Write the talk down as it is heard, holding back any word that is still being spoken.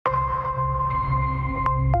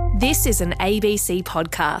This is an ABC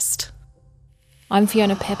podcast. I'm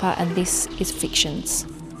Fiona Pepper and this is Fictions.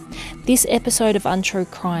 This episode of Untrue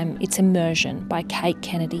Crime, it's Immersion by Kate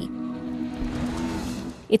Kennedy.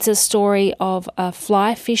 It's a story of a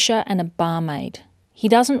fly fisher and a barmaid. He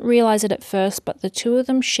doesn't realise it at first, but the two of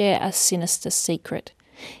them share a sinister secret.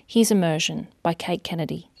 Here's Immersion by Kate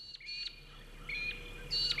Kennedy.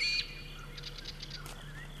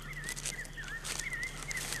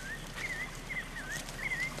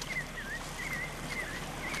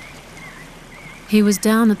 He was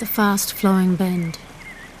down at the fast-flowing bend,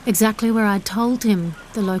 exactly where I'd told him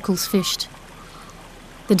the locals fished.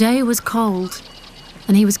 The day was cold,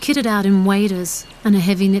 and he was kitted out in waders and a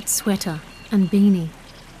heavy knit sweater and beanie.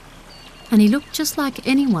 And he looked just like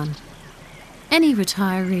anyone, any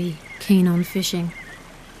retiree keen on fishing,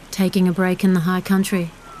 taking a break in the high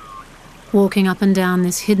country, walking up and down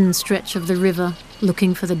this hidden stretch of the river,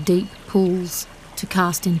 looking for the deep pools to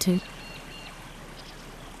cast into.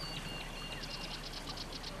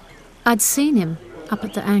 I'd seen him up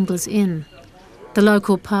at the Anglers Inn, the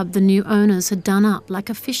local pub the new owners had done up like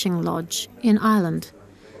a fishing lodge in Ireland,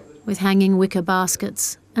 with hanging wicker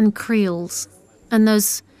baskets and creels and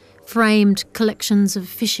those framed collections of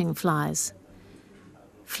fishing flies.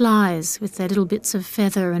 Flies with their little bits of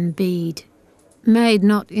feather and bead, made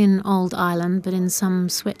not in Old Ireland but in some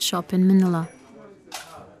sweatshop in Manila.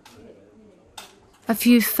 A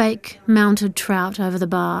few fake mounted trout over the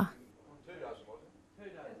bar.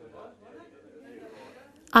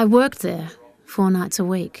 I worked there 4 nights a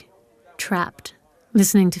week, trapped,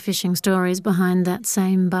 listening to fishing stories behind that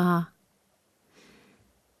same bar.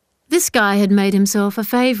 This guy had made himself a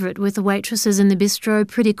favourite with the waitresses in the bistro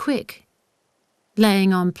pretty quick,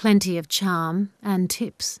 laying on plenty of charm and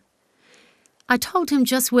tips. I told him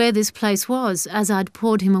just where this place was as I'd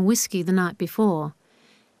poured him a whiskey the night before,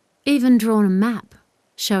 even drawn a map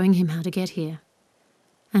showing him how to get here.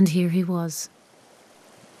 And here he was.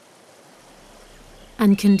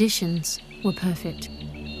 And conditions were perfect.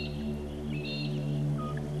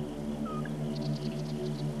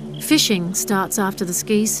 Fishing starts after the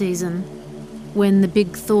ski season, when the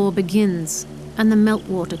big thaw begins and the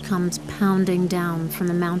meltwater comes pounding down from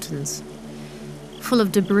the mountains, full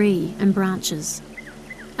of debris and branches,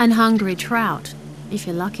 and hungry trout, if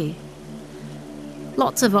you're lucky.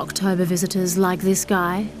 Lots of October visitors like this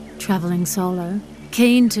guy, travelling solo,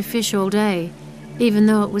 keen to fish all day, even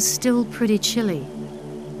though it was still pretty chilly.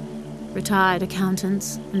 Retired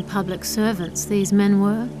accountants and public servants these men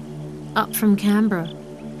were, up from Canberra.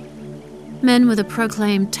 Men with a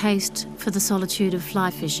proclaimed taste for the solitude of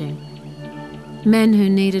fly fishing. Men who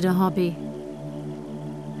needed a hobby.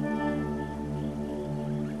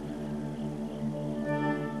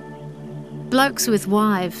 Blokes with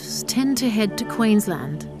wives tend to head to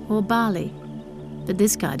Queensland or Bali, but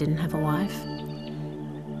this guy didn't have a wife.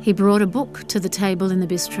 He brought a book to the table in the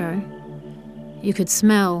bistro. You could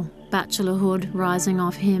smell bachelorhood rising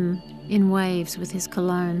off him in waves with his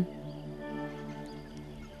cologne.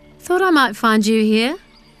 "Thought I might find you here,"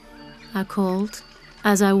 I called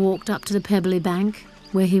as I walked up to the pebbly bank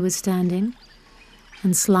where he was standing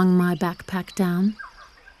and slung my backpack down.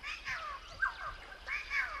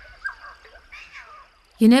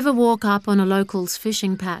 You never walk up on a local's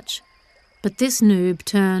fishing patch, but this noob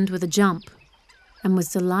turned with a jump and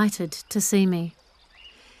was delighted to see me.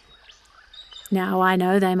 "Now I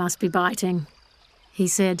know they must be biting," he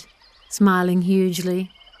said, smiling hugely.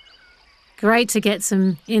 "Great to get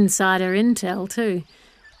some insider intel too.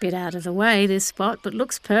 Bit out of the way this spot, but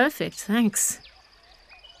looks perfect, thanks."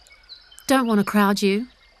 "Don't want to crowd you,"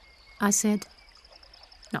 I said.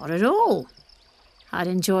 "Not at all. I'd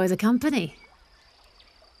enjoy the company."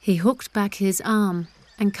 He hooked back his arm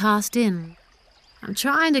and cast in. "I'm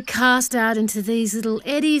trying to cast out into these little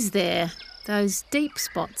eddies there, those deep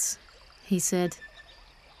spots," he said.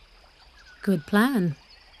 Good plan.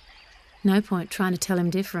 No point trying to tell him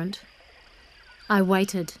different. I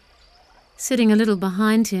waited, sitting a little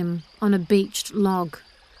behind him on a beached log,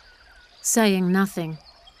 saying nothing.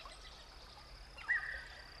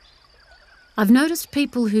 I've noticed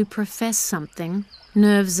people who profess something,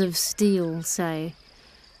 nerves of steel, say,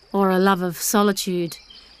 or a love of solitude,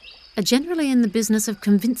 are generally in the business of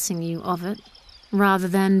convincing you of it, rather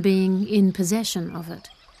than being in possession of it.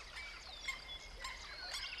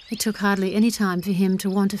 It took hardly any time for him to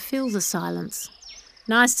want to fill the silence.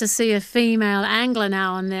 "Nice to see a female angler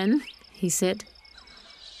now and then," he said.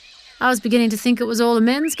 "I was beginning to think it was all a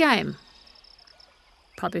men's game."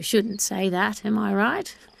 Probably shouldn't say that, am I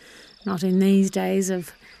right? Not in these days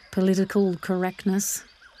of political correctness.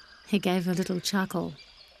 He gave a little chuckle.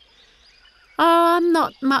 "Oh, I'm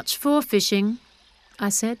not much for fishing," I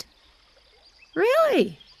said.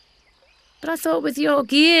 Really? But I thought with your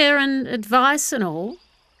gear and advice and all.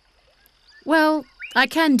 Well, I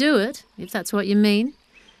can do it, if that's what you mean.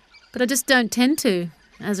 But I just don't tend to,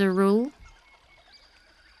 as a rule.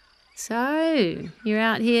 So, you're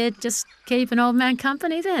out here just keeping old man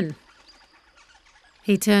company then?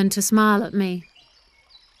 He turned to smile at me.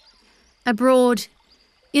 A broad,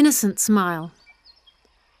 innocent smile.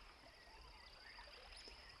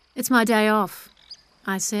 It's my day off,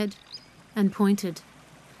 I said, and pointed.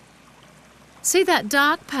 See that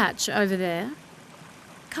dark patch over there?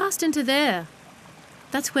 Cast into there.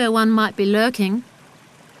 That's where one might be lurking.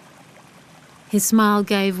 His smile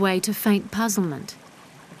gave way to faint puzzlement,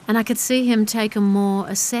 and I could see him take a more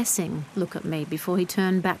assessing look at me before he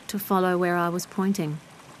turned back to follow where I was pointing.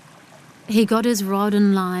 He got his rod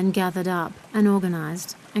and line gathered up and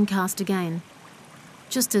organised and cast again,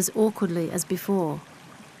 just as awkwardly as before.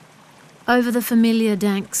 Over the familiar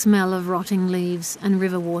dank smell of rotting leaves and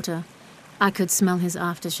river water, I could smell his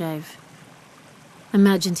aftershave.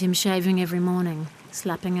 Imagined him shaving every morning,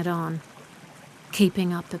 slapping it on,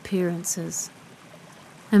 keeping up appearances.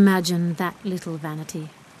 Imagine that little vanity.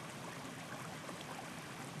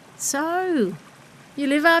 So, you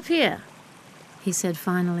live up here? He said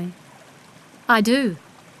finally. I do.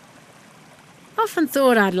 Often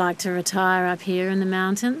thought I'd like to retire up here in the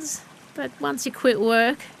mountains, but once you quit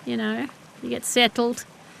work, you get settled.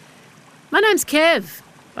 My name's Kev,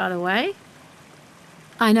 by the way.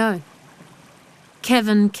 I know.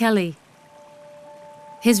 Kevin Kelly.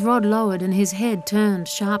 His rod lowered and his head turned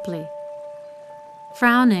sharply.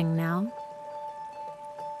 Frowning now.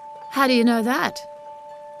 How do you know that?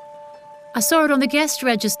 I saw it on the guest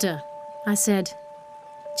register, I said.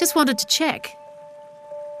 Just wanted to check.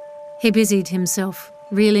 He busied himself,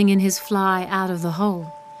 reeling in his fly out of the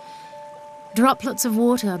hole. Droplets of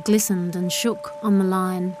water glistened and shook on the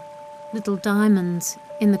line, little diamonds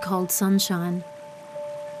in the cold sunshine.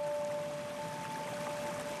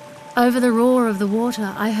 Over the roar of the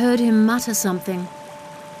water, I heard him mutter something.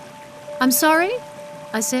 I'm sorry,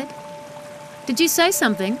 I said. Did you say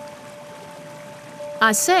something?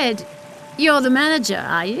 I said, you're the manager,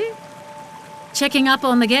 are you? Checking up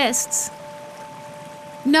on the guests?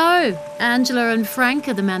 No, Angela and Frank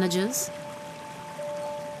are the managers.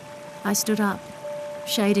 I stood up,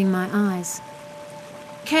 shading my eyes.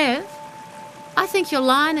 Kev, I think your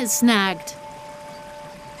line is snagged.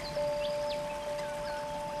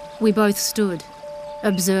 We both stood,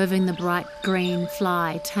 observing the bright green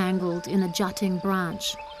fly tangled in a jutting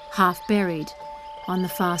branch, half buried, on the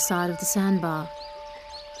far side of the sandbar.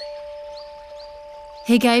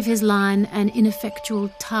 He gave his line an ineffectual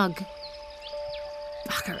tug.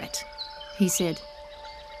 Bugger it, he said.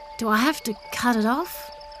 Do I have to cut it off?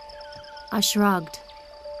 I shrugged.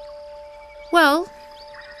 Well,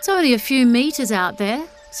 it's only a few metres out there,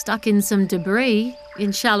 stuck in some debris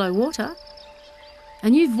in shallow water.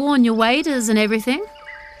 And you've worn your waders and everything.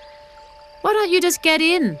 Why don't you just get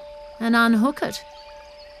in and unhook it?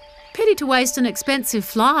 Pity to waste an expensive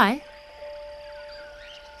fly.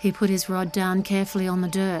 He put his rod down carefully on the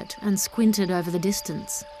dirt and squinted over the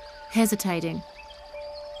distance, hesitating.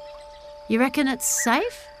 You reckon it's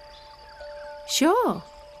safe? Sure.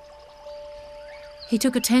 He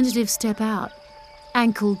took a tentative step out,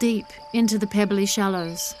 ankle deep into the pebbly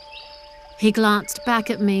shallows. He glanced back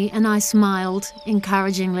at me and I smiled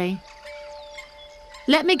encouragingly.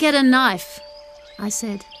 Let me get a knife, I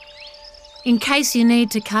said, in case you need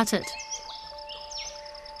to cut it.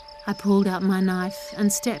 I pulled out my knife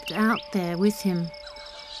and stepped out there with him,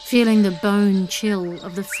 feeling the bone chill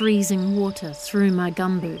of the freezing water through my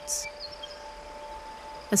gumboots.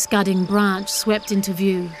 A scudding branch swept into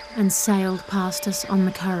view and sailed past us on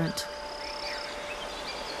the current.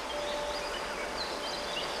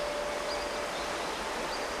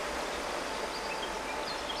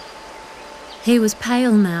 He was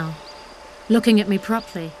pale now, looking at me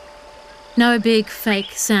properly. No big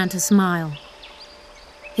fake Santa smile.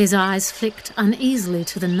 His eyes flicked uneasily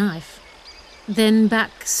to the knife, then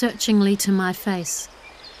back searchingly to my face.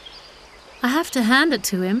 I have to hand it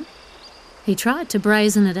to him. He tried to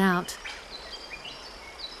brazen it out.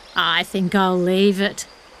 I think I'll leave it,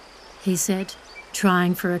 he said,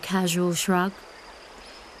 trying for a casual shrug.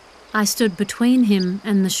 I stood between him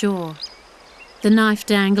and the shore, the knife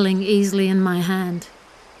dangling easily in my hand.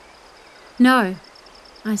 No,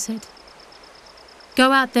 I said.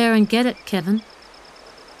 Go out there and get it, Kevin.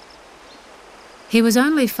 He was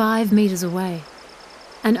only 5 meters away,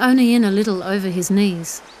 and only in a little over his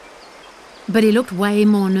knees. But he looked way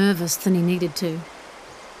more nervous than he needed to.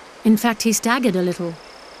 In fact, he staggered a little.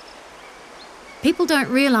 People don't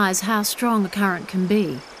realise how strong a current can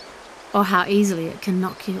be. or how easily it can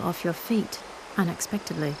knock you off your feet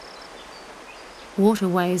unexpectedly. Water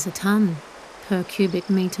weighs a ton per cubic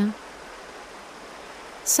metre.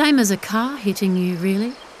 Same as a car hitting you,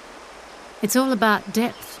 really. It's all about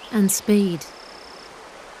depth and speed.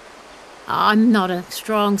 I'm not a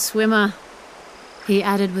strong swimmer, he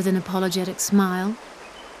added with an apologetic smile,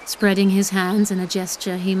 spreading his hands in a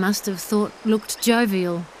gesture he must have thought looked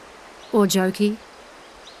jovial, or jokey,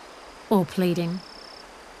 or pleading.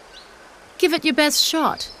 Give it your best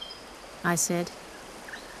shot, I said.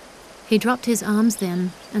 He dropped his arms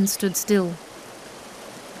then and stood still.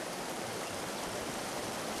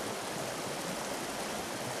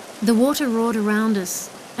 The water roared around us,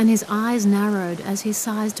 and his eyes narrowed as he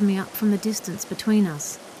sized me up from the distance between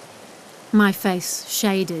us, my face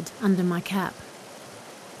shaded under my cap.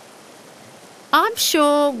 I'm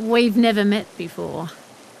sure we've never met before,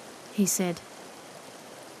 he said.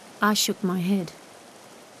 I shook my head.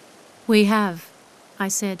 We have, I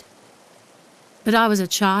said. But I was a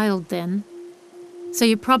child then, so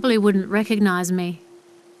you probably wouldn't recognise me.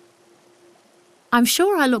 I'm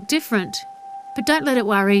sure I look different, but don't let it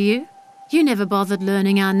worry you. You never bothered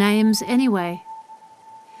learning our names anyway.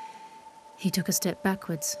 He took a step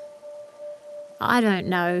backwards. I don't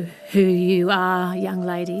know who you are, young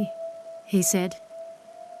lady, he said,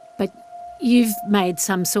 but you've made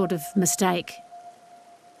some sort of mistake.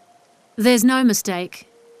 There's no mistake,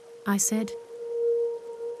 I said.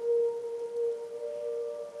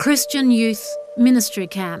 Christian Youth Ministry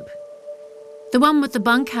Camp. The one with the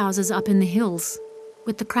bunkhouses up in the hills,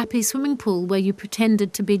 with the crappy swimming pool where you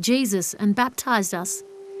pretended to be Jesus and baptised us.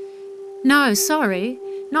 No, sorry,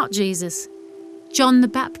 not Jesus. John the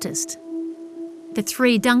Baptist. The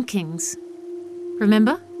 3 dunkings.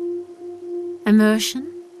 Remember?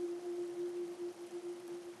 Immersion.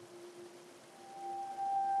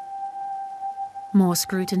 More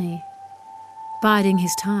scrutiny. Biding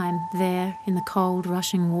his time there in the cold,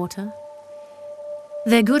 rushing water.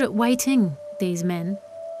 They're good at waiting, these men.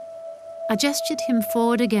 I gestured him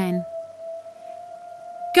forward again.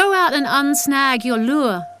 Go out and unsnag your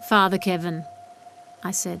lure, Father Kevin,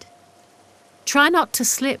 I said. Try not to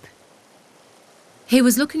slip. He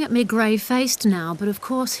was looking at me grey-faced now, but of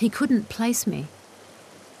course he couldn't place me.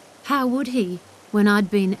 How would he, when I'd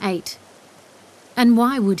been 8? And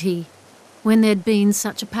why would he, when there'd been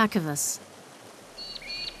such a pack of us?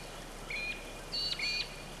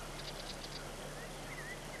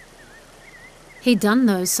 He'd done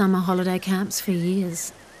those summer holiday camps for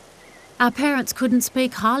years. Our parents couldn't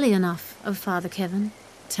speak highly enough of Father Kevin,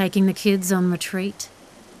 taking the kids on retreat,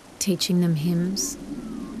 teaching them hymns.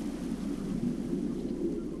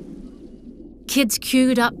 Kids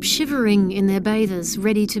queued up shivering in their bathers,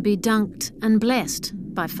 ready to be dunked and blessed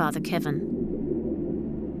by Father Kevin.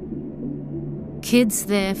 Kids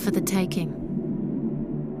there for the taking.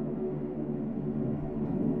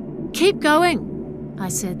 Keep going, I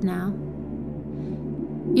said now.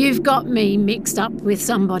 You've got me mixed up with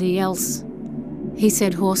somebody else, he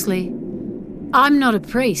said hoarsely. I'm not a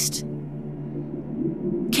priest.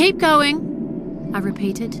 Keep going, I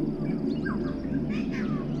repeated.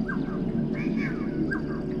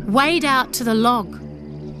 Wade out to the log.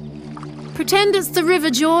 Pretend it's the River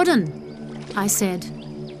Jordan, I said,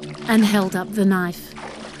 and held up the knife.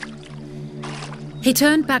 He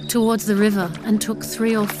turned back towards the river and took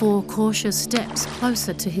 3 or 4 cautious steps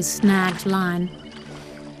closer to his snagged line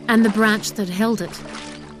and the branch that held it.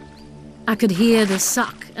 I could hear the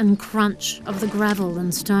suck and crunch of the gravel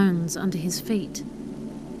and stones under his feet.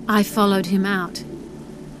 I followed him out,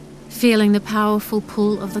 feeling the powerful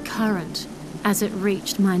pull of the current as it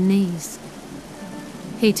reached my knees.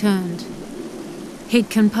 He turned. He'd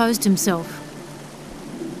composed himself.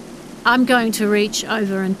 I'm going to reach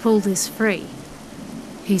over and pull this free,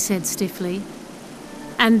 he said stiffly,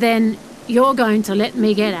 and then you're going to let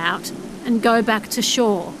me get out and go back to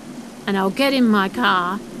shore, and I'll get in my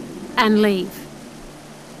car and leave.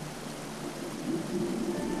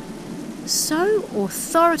 So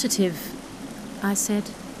authoritative, I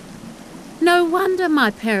said. No wonder my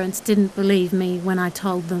parents didn't believe me when I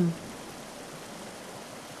told them.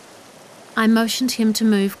 I motioned him to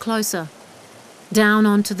move closer, down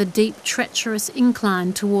onto the deep, treacherous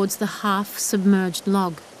incline towards the half-submerged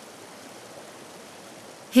log.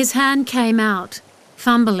 His hand came out,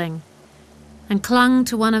 fumbling, and clung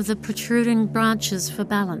to one of the protruding branches for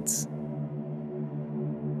balance.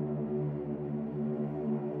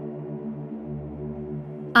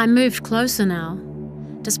 I moved closer now.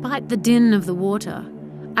 Despite the din of the water,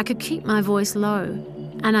 I could keep my voice low,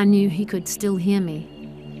 and I knew he could still hear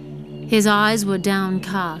me. His eyes were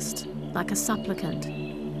downcast, like a supplicant,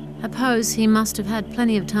 a pose he must have had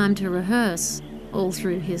plenty of time to rehearse all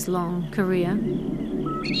through his long career.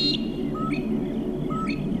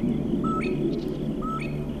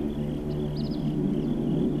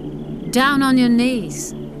 "Down on your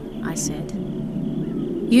knees," I said.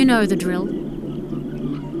 "You know the drill."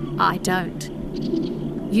 "I don't."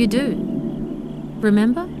 "You do.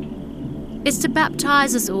 Remember? It's to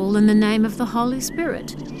baptize us all in the name of the Holy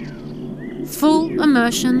Spirit. Full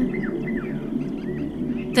immersion."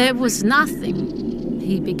 "There was nothing,"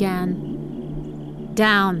 he began.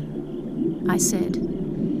 "Down," I said.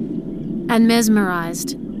 And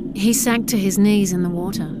mesmerized, he sank to his knees in the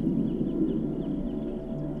water.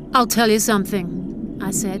 "I'll tell you something,"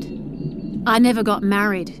 I said. "I never got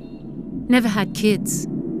married, never had kids,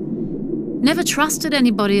 never trusted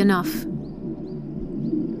anybody enough."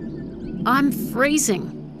 "I'm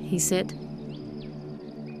freezing," he said.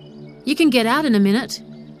 "You can get out in a minute."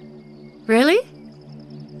 "Really?"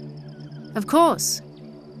 "Of course.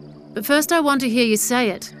 But first I want to hear you say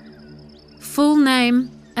it. Full name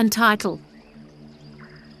and title."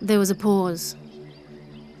 There was a pause.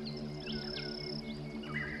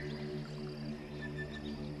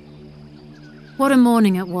 What a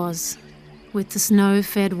morning it was, with the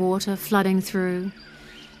snow-fed water flooding through,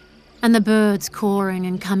 and the birds cawing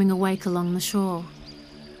and coming awake along the shore.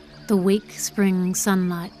 The weak spring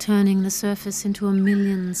sunlight turning the surface into a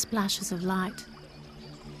million splashes of light.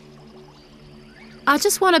 "I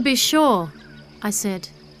just want to be sure," I said.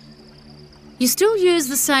 "You still use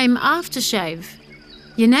the same aftershave.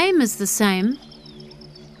 Your name is the same.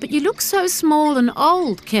 But you look so small and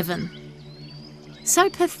old, Kevin. So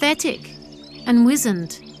pathetic and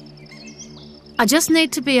wizened. I just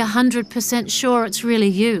need to be 100% sure it's really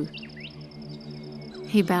you."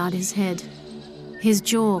 He bowed his head, his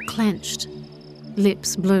jaw clenched,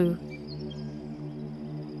 lips blue.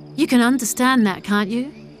 "You can understand that, can't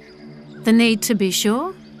you? The need to be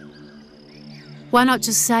sure? Why not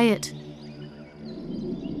just say it?"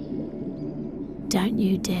 "Don't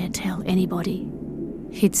you dare tell anybody,"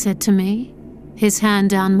 he'd said to me, his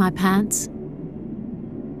hand down my pants.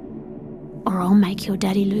 "Or I'll make your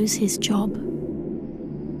daddy lose his job."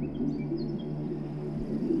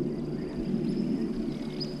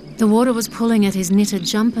 The water was pulling at his knitted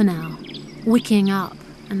jumper now, wicking up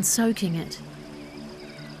and soaking it.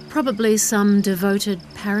 Probably some devoted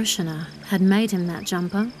parishioner had made him that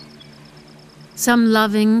jumper. Some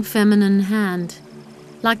loving feminine hand,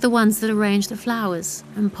 like the ones that arranged the flowers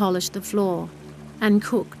and polished the floor and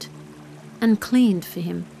cooked and cleaned for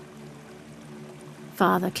him.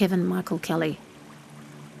 "Father Kevin Michael Kelly,"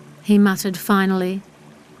 he muttered finally.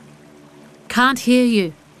 "Can't hear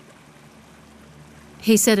you."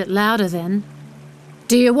 He said it louder then.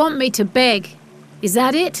 "Do you want me to beg? Is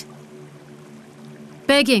that it?"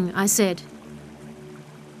 "Begging," I said.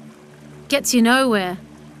 "Gets you nowhere.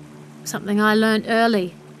 Something I learnt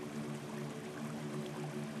early."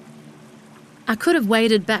 I could have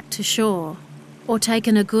waded back to shore, or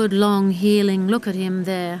taken a good long healing look at him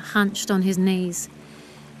there, hunched on his knees,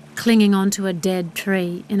 clinging onto a dead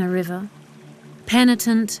tree in a river,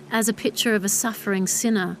 penitent as a picture of a suffering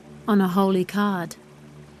sinner on a holy card.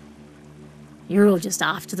 "You're all just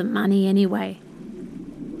after the money anyway,"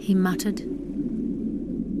 he muttered.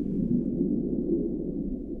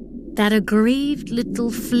 That aggrieved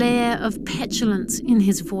little flare of petulance in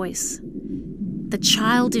his voice, the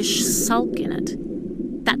childish sulk in it,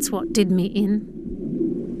 that's what did me in.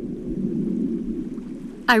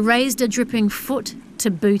 I raised a dripping foot to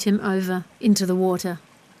boot him over into the water.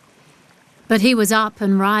 But he was up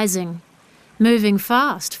and rising, moving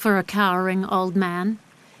fast for a cowering old man,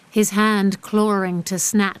 his hand clawing to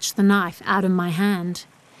snatch the knife out of my hand.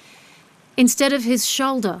 Instead of his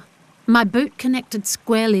shoulder, my boot connected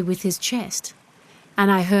squarely with his chest,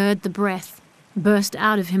 and I heard the breath burst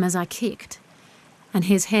out of him as I kicked, and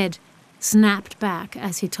his head snapped back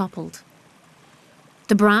as he toppled.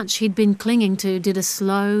 The branch he'd been clinging to did a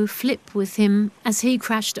slow flip with him as he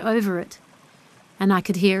crashed over it, and I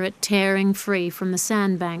could hear it tearing free from the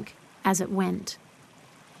sandbank as it went.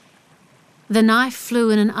 The knife flew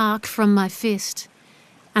in an arc from my fist,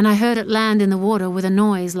 and I heard it land in the water with a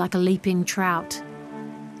noise like a leaping trout.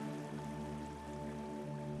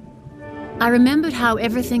 I remembered how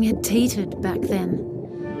everything had teetered back then,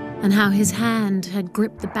 and how his hand had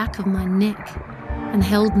gripped the back of my neck and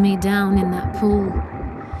held me down in that pool.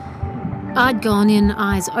 I'd gone in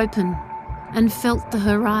eyes open and felt the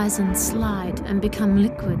horizon slide and become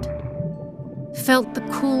liquid. Felt the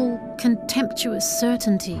cool, contemptuous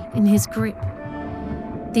certainty in his grip,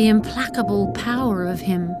 the implacable power of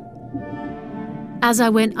him. As I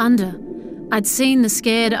went under, I'd seen the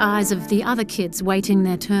scared eyes of the other kids waiting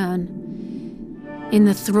their turn, in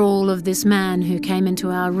the thrall of this man who came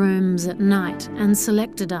into our rooms at night and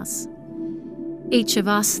selected us, each of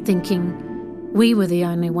us thinking we were the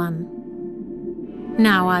only one.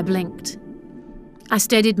 Now I blinked. I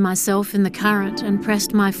steadied myself in the current and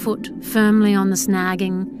pressed my foot firmly on the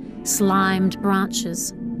snagging, slimed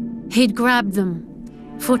branches. He'd grabbed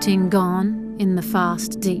them, footing gone in the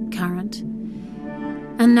fast, deep current,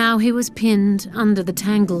 and now he was pinned under the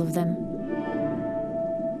tangle of them.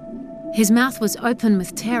 His mouth was open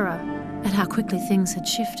with terror at how quickly things had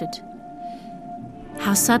shifted,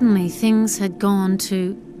 how suddenly things had gone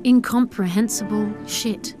to incomprehensible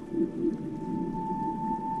shit.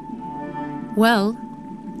 Well,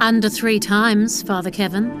 under 3 times, Father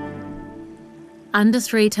Kevin. Under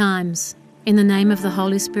 3 times, in the name of the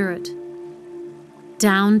Holy Spirit.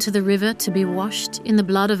 Down to the river to be washed in the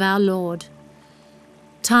blood of our Lord.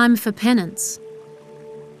 Time for penance.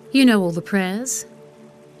 You know all the prayers.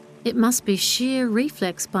 It must be sheer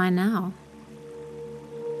reflex by now.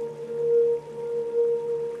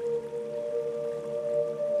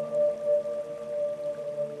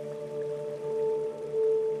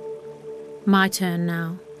 My turn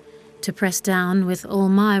now, to press down with all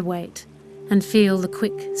my weight and feel the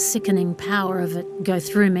quick, sickening power of it go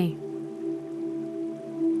through me.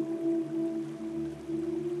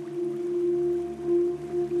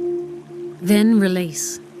 Then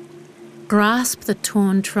release. Grasp the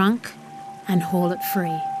torn trunk and haul it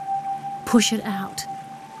free. Push it out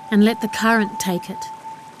and let the current take it.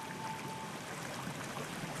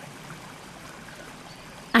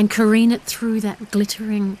 And careen it through that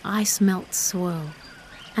glittering ice melt swirl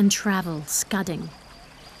and travel scudding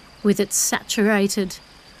with its saturated,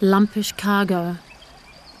 lumpish cargo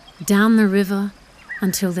down the river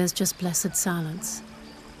until there's just blessed silence.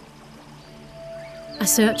 I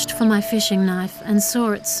searched for my fishing knife and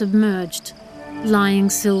saw it submerged, lying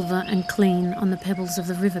silver and clean on the pebbles of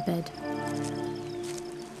the riverbed.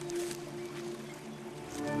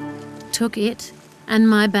 Took it and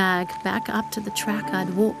my bag back up to the track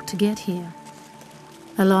I'd walked to get here,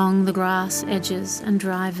 along the grass edges and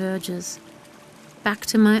dry verges, back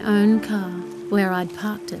to my own car where I'd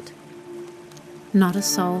parked it. Not a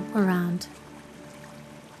soul around.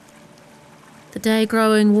 The day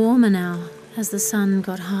growing warmer now as the sun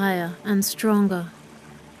got higher and stronger.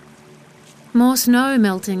 More snow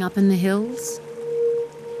melting up in the hills.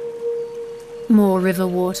 More river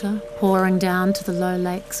water pouring down to the low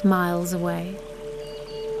lakes miles away.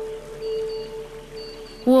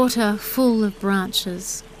 Water full of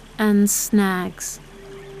branches and snags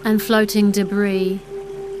and floating debris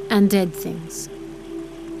and dead things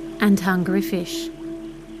and hungry fish.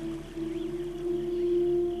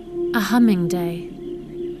 A humming day.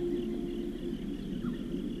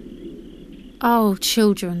 Oh,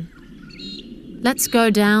 children, let's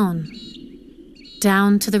go down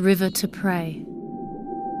to the river to pray.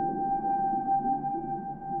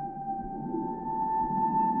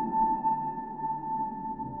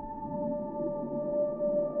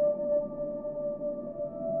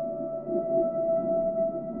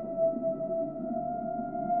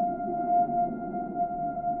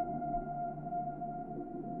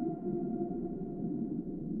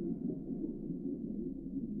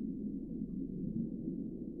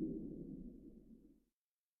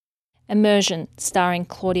 Immersion, starring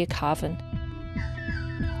Claudia Carvin.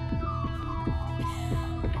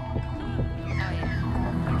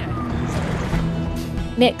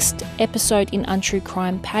 Next episode in Untrue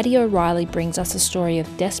Crime, Paddy O'Reilly brings us a story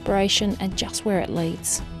of desperation and just where it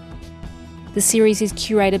leads. The series is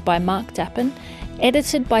curated by Mark Dappen,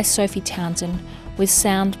 edited by Sophie Townsend, with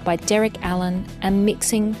sound by Derek Allen and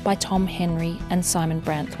mixing by Tom Henry and Simon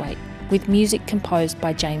Branthwaite, with music composed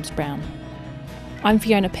by James Brown. I'm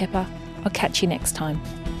Fiona Pepper. I'll catch you next time.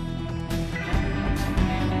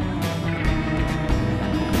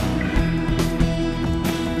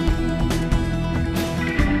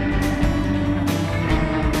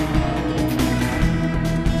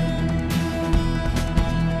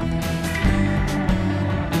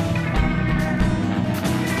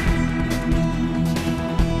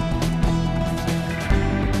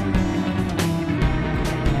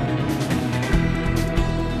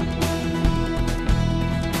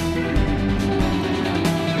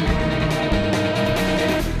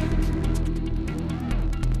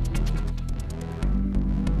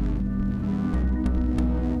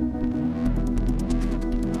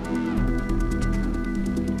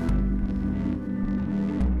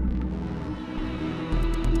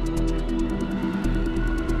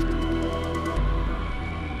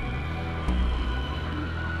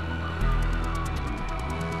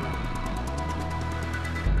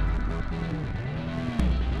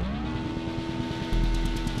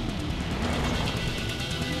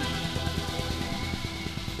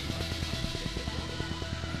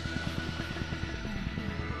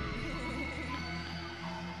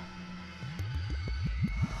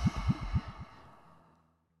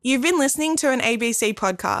 You've been listening to an ABC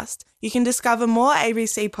podcast. You can discover more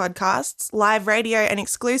ABC podcasts, live radio and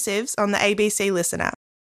exclusives on the ABC Listen app.